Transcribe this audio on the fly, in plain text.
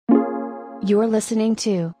You're listening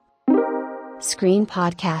to Screen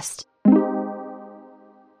Podcast.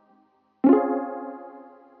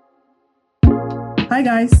 Hi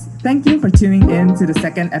guys, thank you for tuning in to the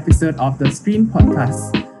second episode of the Screen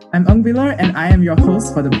Podcast. I'm Ung Villar and I am your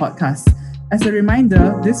host for the podcast. As a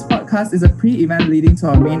reminder, this podcast is a pre-event leading to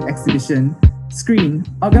our main exhibition, Screen,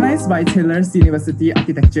 organized by Taylor's University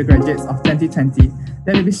Architecture graduates of 2020,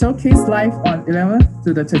 that will be showcased live on 11th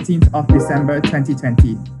to the 13th of December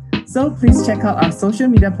 2020. So please check out our social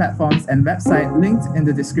media platforms and website linked in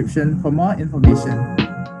the description for more information.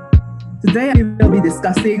 Today, we will be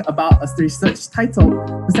discussing about a research titled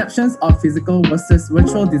Perceptions of Physical versus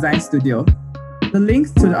Virtual Design Studio. The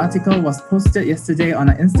link to the article was posted yesterday on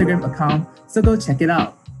our Instagram account, so go check it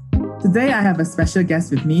out. Today, I have a special guest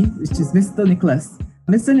with me, which is Mr. Nicholas.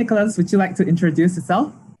 Mr. Nicholas, would you like to introduce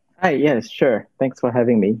yourself? Hi, yes, sure. Thanks for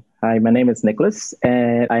having me. Hi, my name is Nicholas,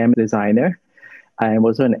 and I am a designer. I am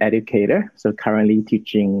also an educator, so currently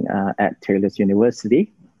teaching at Taylor's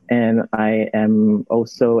University. And I am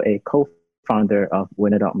also a co-founder of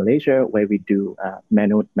Winner Malaysia, where we do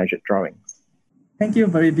manual measured drawings. Thank you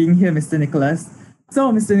for being here, Mr. Nicholas.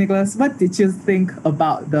 So, Mr. Nicholas, what did you think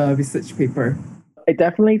about the research paper? I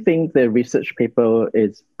definitely think the research paper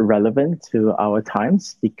is relevant to our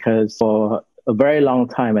times because for a very long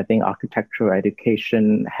time, I think architectural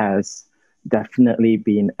education has definitely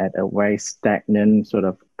been at a very stagnant sort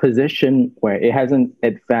of position where it hasn't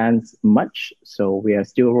advanced much. So we are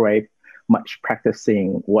still very much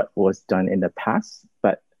practicing what was done in the past,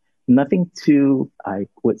 but nothing too, I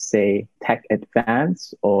would say, tech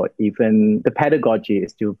advanced, or even the pedagogy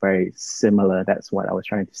is still very similar. That's what I was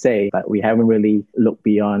trying to say. But we haven't really looked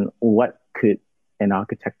beyond what could an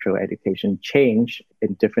architectural education change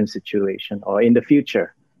in different situations or in the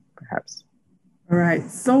future, perhaps. All right.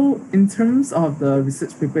 So in terms of the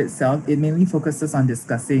research paper itself, it mainly focuses on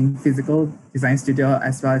discussing physical design studio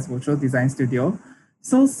as well as virtual design studio.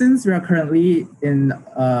 So since we are currently in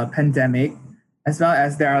a pandemic, as well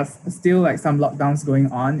as there are still some lockdowns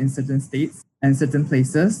going on in certain states and certain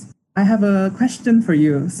places, I have a question for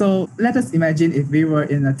you. So let us imagine if we were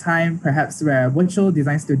in a time perhaps where virtual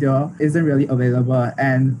design studio isn't really available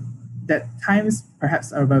and that times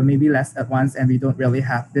perhaps are maybe less advanced and we don't really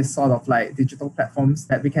have this sort of digital platforms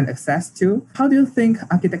that we can access to. How do you think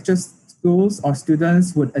architecture schools or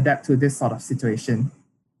students would adapt to this sort of situation?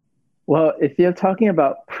 Well, if you're talking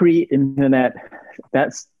about pre-internet,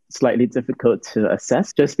 that's slightly difficult to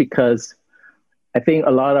assess just because I think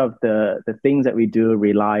a lot of the things that we do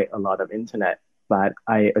rely a lot of internet, but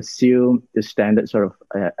I assume the standard sort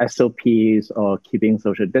of SOPs or keeping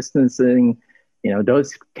social distancing,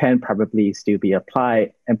 those can probably still be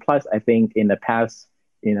applied. And plus, I think in the past,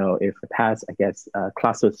 if the past,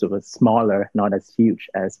 classes were smaller, not as huge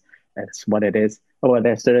as what it is, or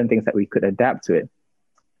there are certain things that we could adapt to it.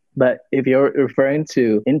 But if you're referring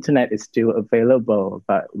to internet is still available,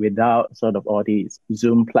 but without sort of all these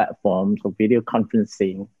Zoom platforms or video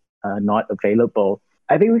conferencing not available,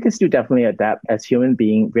 I think we can still definitely adapt as human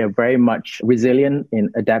beings. We are very much resilient in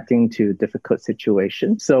adapting to difficult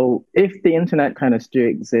situations. So if the internet kind of still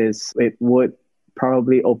exists, it would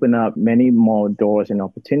probably open up many more doors and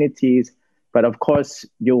opportunities. But of course,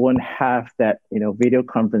 you won't have that, video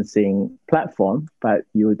conferencing platform, but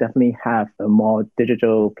you definitely have a more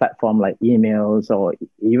digital platform like emails, or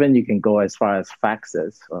even you can go as far as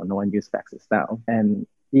faxes, or no one uses faxes now. And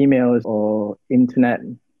emails or internet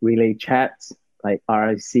relay chats like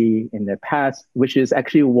RIC in the past, which is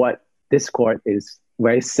actually what Discord is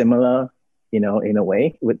very similar, in a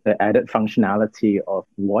way, with the added functionality of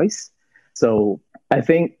voice. So I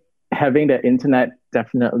think having the internet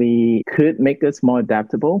definitely could make us more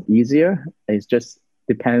adaptable, easier. It just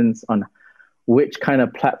depends on which kind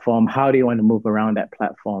of platform, how do you want to move around that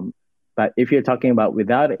platform. But if you're talking about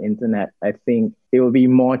without the internet, I think it would be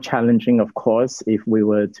more challenging, of course, if we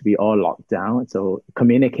were to be all locked down. So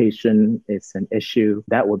communication is an issue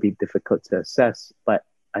that would be difficult to assess. But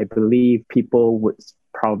I believe people would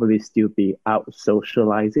probably still be out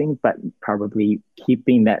socializing, but probably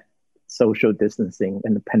keeping that social distancing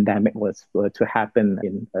when the pandemic were to happen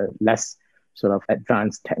in a less sort of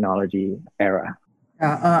advanced technology era.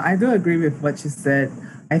 I do agree with what you said.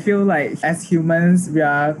 I feel like as humans, we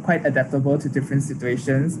are quite adaptable to different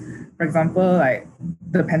situations. For example,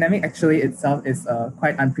 the pandemic actually itself is a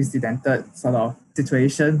quite unprecedented sort of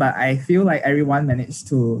situation, but I feel like everyone managed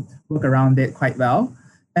to work around it quite well.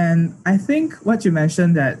 And I think what you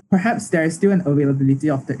mentioned that perhaps there is still an availability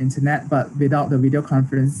of the internet, but without the video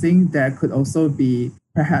conferencing, there could also be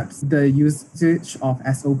perhaps the usage of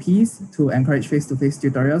SOPs to encourage face-to-face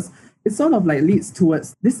tutorials. It sort of leads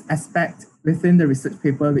towards this aspect within the research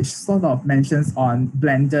paper, which sort of mentions on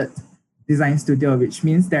blended design studio, which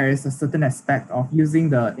means there is a certain aspect of using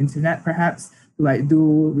the internet perhaps to like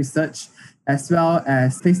do research as well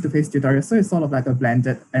as face-to-face tutorials. So it's sort of like a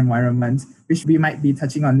blended environment, which we might be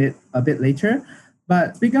touching on it a bit later.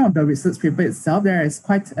 But speaking of the research paper itself, there is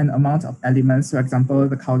quite an amount of elements. For example,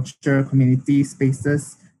 the culture, community,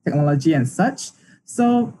 spaces, technology, and such.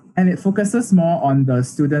 So, and it focuses more on the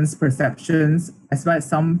students' perceptions as well as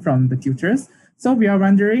some from the tutors. So we are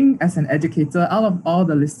wondering, as an educator, out of all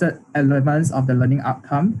the listed elements of the learning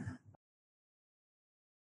outcome,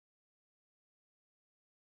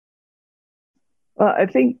 I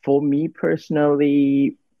think for me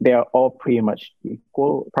personally, they are all pretty much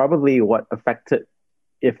equal. Probably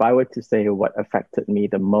if I were to say what affected me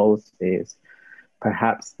the most is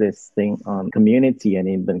perhaps this thing on community and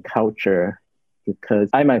even culture, because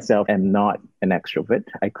I myself am not an extrovert.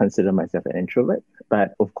 I consider myself an introvert.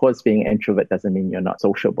 But of course, being an introvert doesn't mean you're not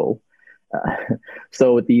sociable.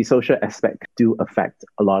 So the social aspect do affect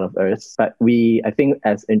a lot of us. But I think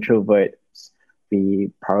as introverts,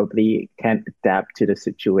 we probably can adapt to the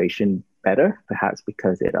situation better, perhaps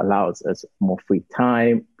because it allows us more free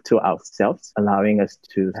time to ourselves, allowing us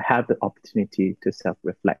to have the opportunity to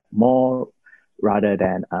self-reflect more rather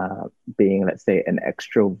than being, let's say, an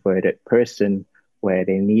extroverted person where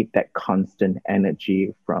they need that constant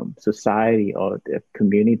energy from society or the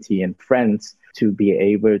community and friends to be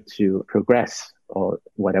able to progress or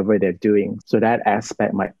whatever they're doing. So that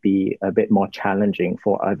aspect might be a bit more challenging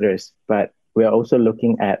for others. But we're also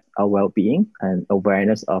looking at our well-being and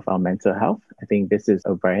awareness of our mental health. I think this is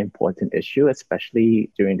a very important issue,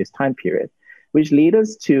 especially during this time period, which leads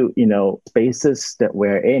us to, spaces that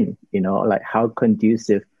we're in, like how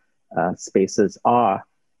conducive spaces are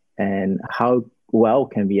and how well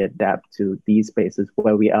can we adapt to these spaces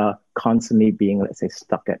where we are constantly being, let's say,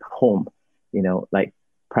 stuck at home. Like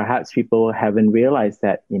perhaps people haven't realized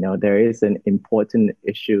that, there is an important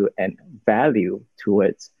issue and value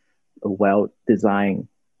towards a well-designed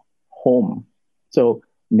home. So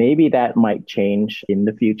maybe that might change in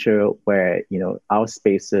the future where, our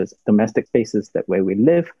spaces, domestic spaces that where we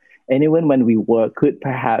live, and even when we work could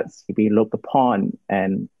perhaps be looked upon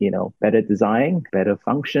and, better design, better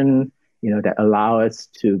function, that allow us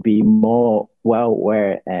to be more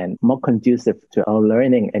well-aware and more conducive to our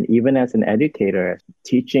learning. And even as an educator,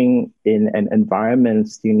 teaching in an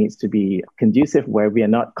environment still needs to be conducive where we are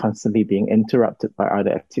not constantly being interrupted by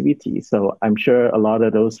other activities. So I'm sure a lot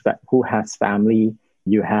of those who has family,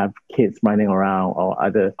 you have kids running around or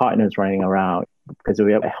other partners running around, because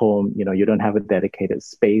we are at home, you don't have a dedicated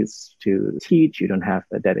space to teach, you don't have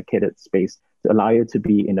a dedicated space to allow you to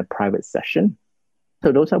be in a private session.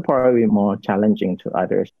 So those are probably more challenging to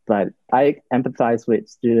others. But I empathize with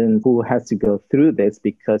students who has to go through this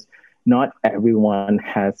because not everyone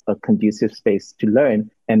has a conducive space to learn.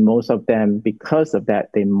 And most of them, because of that,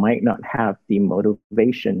 they might not have the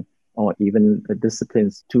motivation or even the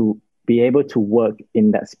disciplines to be able to work in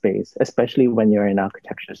that space, especially when you're an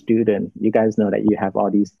architecture student. You guys know that you have all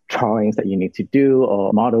these drawings that you need to do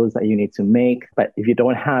or models that you need to make. But if you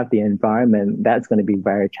don't have the environment, that's going to be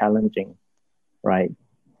very challenging. Right.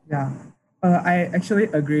 Yeah. I actually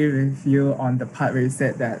agree with you on the part where you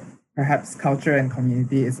said that perhaps culture and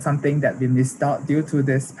community is something that we missed out due to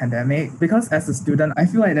this pandemic. Because as a student, I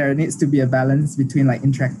feel like there needs to be a balance between like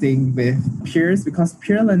interacting with peers, because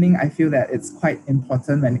peer learning, I feel that it's quite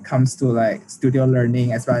important when it comes to like studio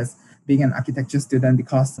learning as well as being an architecture student,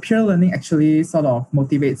 because peer learning actually sort of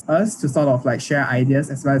motivates us to sort of like share ideas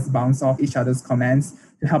as well as bounce off each other's comments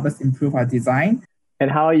to help us improve our design. And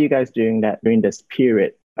how are you guys doing that during this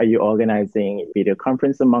period? Are you organizing video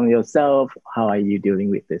conference among yourself? How are you dealing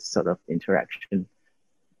with this sort of interaction?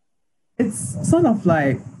 It's sort of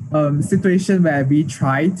like situation where we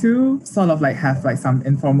try to sort of like have like some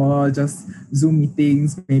informal just Zoom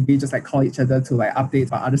meetings, maybe just like call each other to like update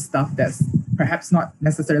about other stuff that's perhaps not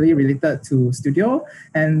necessarily related to studio.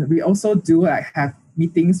 And we also do like have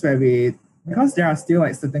meetings where because there are still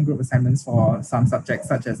like certain group assignments for some subjects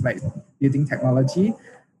such as like building technology.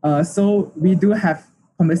 So we do have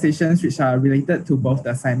conversations which are related to both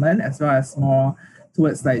the assignment as well as more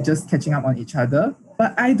towards like just catching up on each other.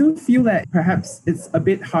 But I do feel that perhaps it's a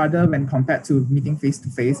bit harder when compared to meeting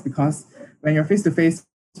face-to-face, because when you're face-to-face,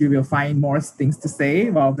 you will find more things to say,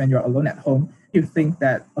 while when you're alone at home, you think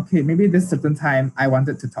that, okay, maybe this certain time I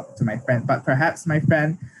wanted to talk to my friend, but perhaps my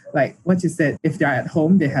friend, like what you said, if they're at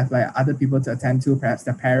home, they have like other people to attend to, perhaps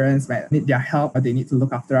their parents might need their help or they need to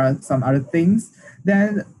look after some other things,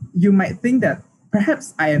 then you might think that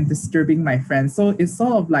perhaps I am disturbing my friend. So it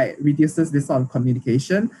sort of like reduces this sort of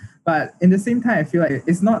communication. But in the same time, I feel like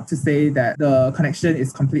it's not to say that the connection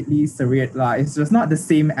is completely surreal. It's just not the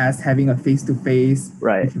same as having a face-to-face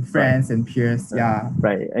with your friends and peers. Yeah.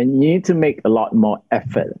 Right. And you need to make a lot more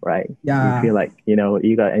effort, right? Yeah. You feel like, you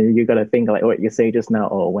got to think like what you say just now,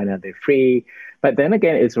 or when are they free? But then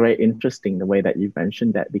again, it's very interesting the way that you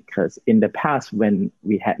mentioned that, because in the past, when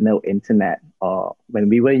we had no internet, or when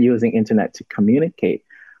we were using internet to communicate,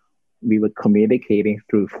 we were communicating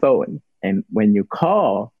through phone. And when you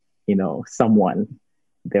call, someone,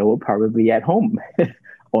 they will probably be at home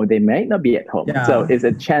or they might not be at home. Yeah. So it's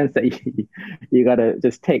a chance that you got to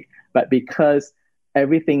just take. But because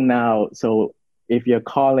everything now, so if you're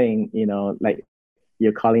calling, like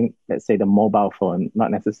you're calling, let's say, the mobile phone, not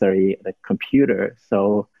necessarily the computer.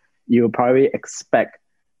 So you probably expect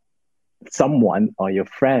someone or your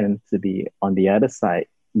friend to be on the other side,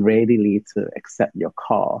 readily to accept your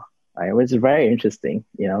call. Right, which is very interesting,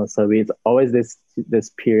 so it's always this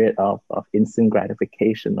period of instant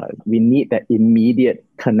gratification. Right? We need that immediate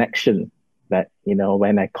connection that,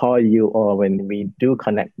 when I call you or when we do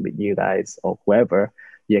connect with you guys or whoever,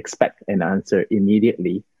 you expect an answer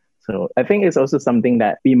immediately. So I think it's also something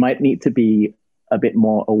that we might need to be a bit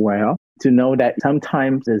more aware of, to know that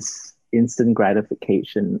sometimes this instant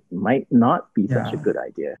gratification might not be such a good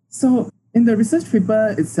idea. So in the research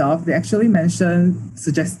paper itself, they actually mentioned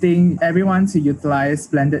suggesting everyone to utilize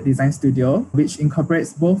Blended Design Studio, which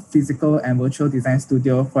incorporates both physical and virtual design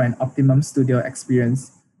studio for an optimum studio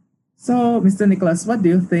experience. So, Mr. Nicholas, what do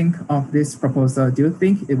you think of this proposal? Do you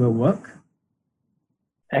think it will work?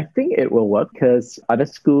 I think it will work because other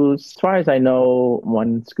schools, as far as I know,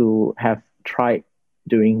 one school have tried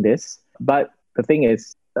doing this. But the thing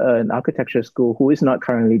is, an architecture school who is not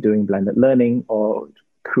currently doing blended learning or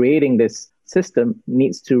creating this system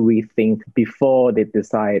needs to rethink before they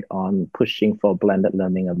decide on pushing for blended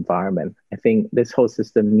learning environment. I think this whole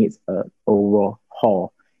system needs an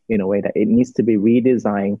overhaul in a way that it needs to be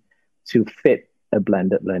redesigned to fit a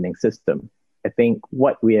blended learning system. I think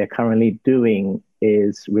what we are currently doing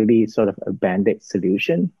is really sort of a band-aid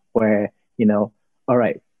solution where, all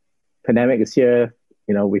right, pandemic is here,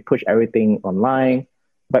 we push everything online,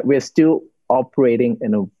 but we're still operating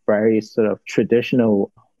in a very sort of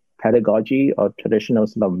traditional pedagogy or traditional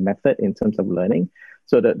sort of method in terms of learning.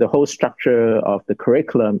 So the whole structure of the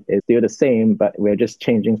curriculum is still the same, but we're just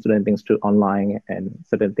changing certain things to online and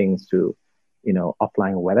certain things to,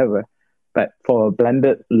 offline or whatever. But for a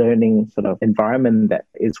blended learning sort of environment that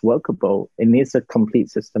is workable, it needs a complete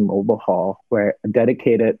system overhaul where a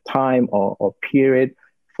dedicated time or period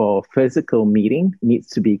for physical meeting needs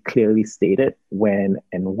to be clearly stated, when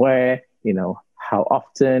and where, how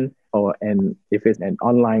often, and if it's an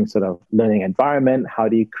online sort of learning environment, how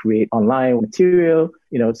do you create online material?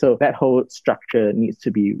 So that whole structure needs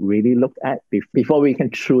to be really looked at before we can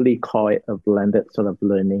truly call it a blended sort of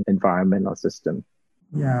learning environment or system.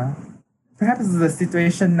 Yeah. Perhaps the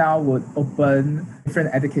situation now would open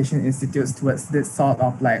different education institutes towards this sort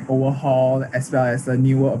of like overhaul, as well as a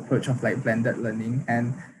newer approach of like blended learning.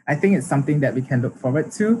 And I think it's something that we can look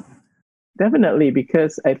forward to. Definitely,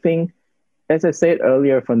 because I think, as I said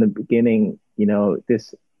earlier from the beginning,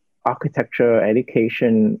 this architecture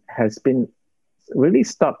education has been really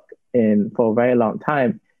stuck in for a very long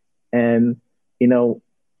time. And,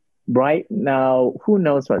 right now, who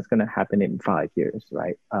knows what's going to happen in 5 years,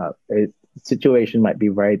 right? The situation might be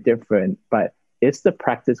very different, but is the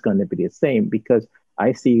practice going to be the same? Because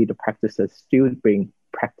I see the practices still being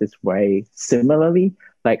practiced very similarly.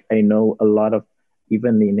 Like I know a lot of,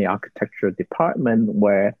 even in the architecture department,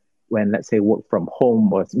 where when, let's say, work from home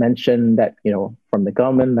was mentioned that, from the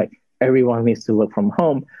government, like everyone needs to work from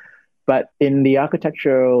home. But in the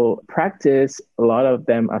architectural practice, a lot of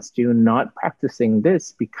them are still not practicing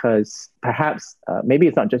this because perhaps maybe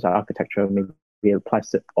it's not just architecture, maybe it applies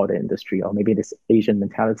to all the industry, or maybe this Asian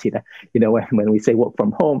mentality that, when we say work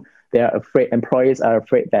from home, employers are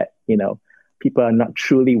afraid that, people are not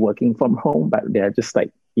truly working from home, but they're just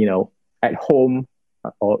like, at home,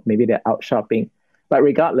 or maybe they're out shopping. But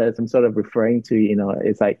regardless, I'm sort of referring to,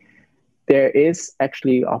 it's like there is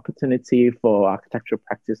actually opportunity for architectural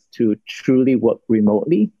practice to truly work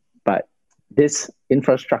remotely, but this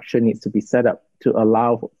infrastructure needs to be set up to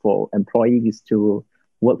allow for employees to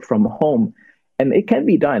work from home. And it can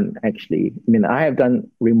be done, actually. I mean, I have done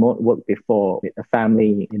remote work before with a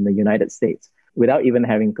family in the United States without even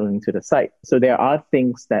having going to the site. So there are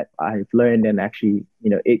things that I've learned, and actually,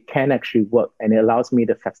 it can actually work, and it allows me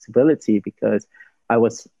the flexibility because I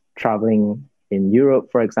was traveling in Europe,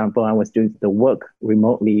 for example. I was doing the work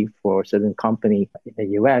remotely for a certain company in the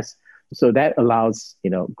US. So that allows,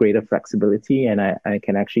 greater flexibility, and I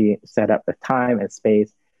can actually set up the time and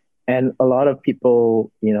space And a lot of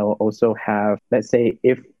people, also have, let's say,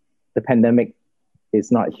 if the pandemic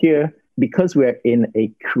is not here, because we're in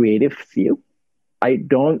a creative field, I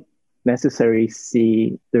don't necessarily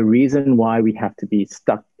see the reason why we have to be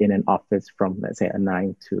stuck in an office from, let's say, a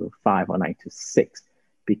 9 to 5 or 9 to 6.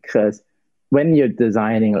 Because when you're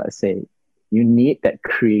designing, let's say, you need that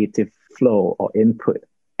creative flow or input.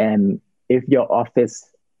 And if your office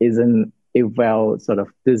isn't a well sort of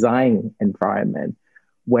designed environment,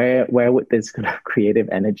 where would this kind of creative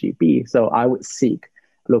energy be? So I would seek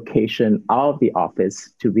location out of the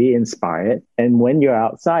office to be inspired. And when you're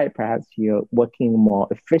outside, perhaps you're working more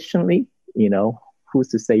efficiently. Who's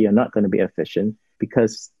to say you're not going to be efficient?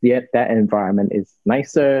 Because that environment is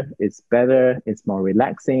nicer, it's better, it's more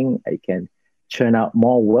relaxing. I can churn out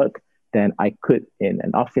more work than I could in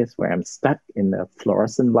an office where I'm stuck in the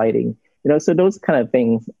fluorescent lighting. So those kind of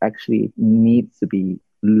things actually need to be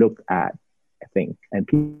looked at, I think. And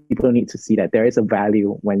people need to see that there is a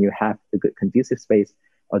value when you have a good conducive space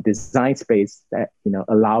or design space that,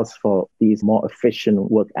 allows for these more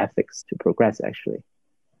efficient work ethics to progress, actually.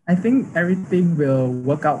 I think everything will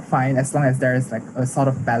work out fine as long as there is like a sort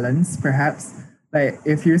of balance, perhaps. Like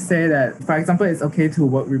if you say that, for example, it's okay to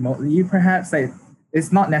work remotely, perhaps like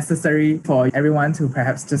it's not necessary for everyone to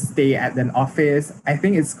perhaps just stay at an office. I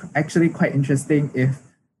think it's actually quite interesting if,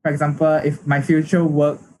 for example, if my future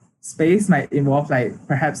work space might involve like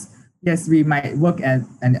perhaps, yes, we might work at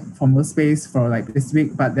an formal space for like this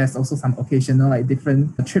week, but there's also some occasional like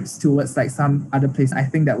different trips towards like some other place. I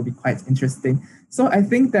think that would be quite interesting. So I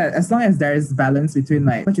think that as long as there is balance between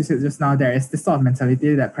like what you said just now, there is this sort of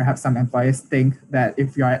mentality that perhaps some employers think that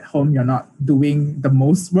if you're at home, you're not doing the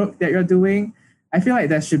most work that you're doing. I feel like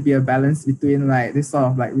there should be a balance between like this sort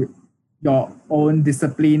of like your own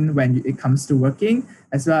discipline when it comes to working,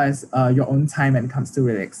 as well as your own time when it comes to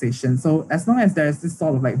relaxation. So as long as there's this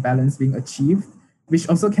sort of like balance being achieved, which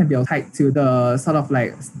also can be tied to the sort of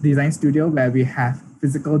like design studio where we have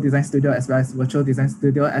physical design studio as well as virtual design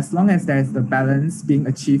studio, as long as there's the balance being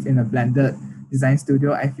achieved in a blended design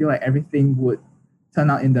studio, I feel like everything would turn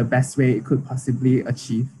out in the best way it could possibly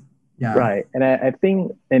achieve. Yeah. Right. And I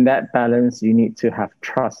think in that balance, you need to have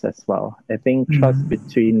trust as well. I think trust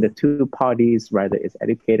between the two parties, whether it's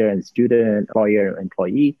educator and student, employer and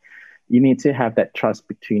employee, you need to have that trust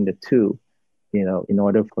between the two, in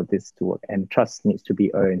order for this to work. And trust needs to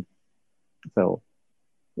be earned. So,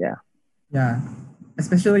 yeah. Yeah.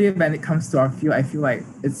 Especially when it comes to our field, I feel like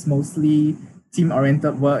it's mostly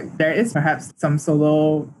team-oriented work. There is perhaps some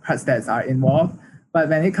solo parts that are involved, but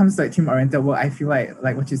when it comes to like team-oriented work, I feel like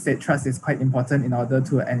what you said, trust is quite important in order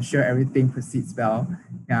to ensure everything proceeds well.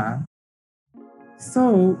 Yeah.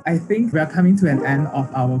 So I think we are coming to an end of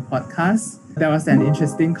our podcast. That was an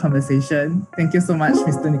interesting conversation. Thank you so much,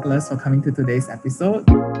 Mr. Nicholas, for coming to today's episode.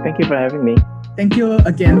 Thank you for having me. Thank you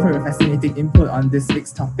again for your fascinating input on this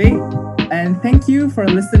week's topic. And thank you for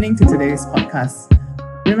listening to today's podcast.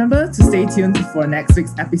 Remember to stay tuned for next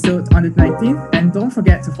week's episode on the 19th, and don't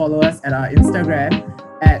forget to follow us at our Instagram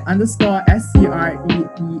at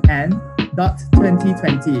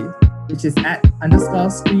 _SCREEN.2020, which is at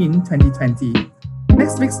 _screen2020.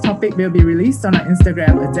 Next week's topic will be released on our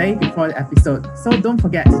Instagram a day before the episode, so don't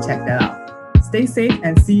forget to check that out. Stay safe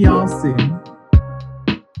and see y'all soon.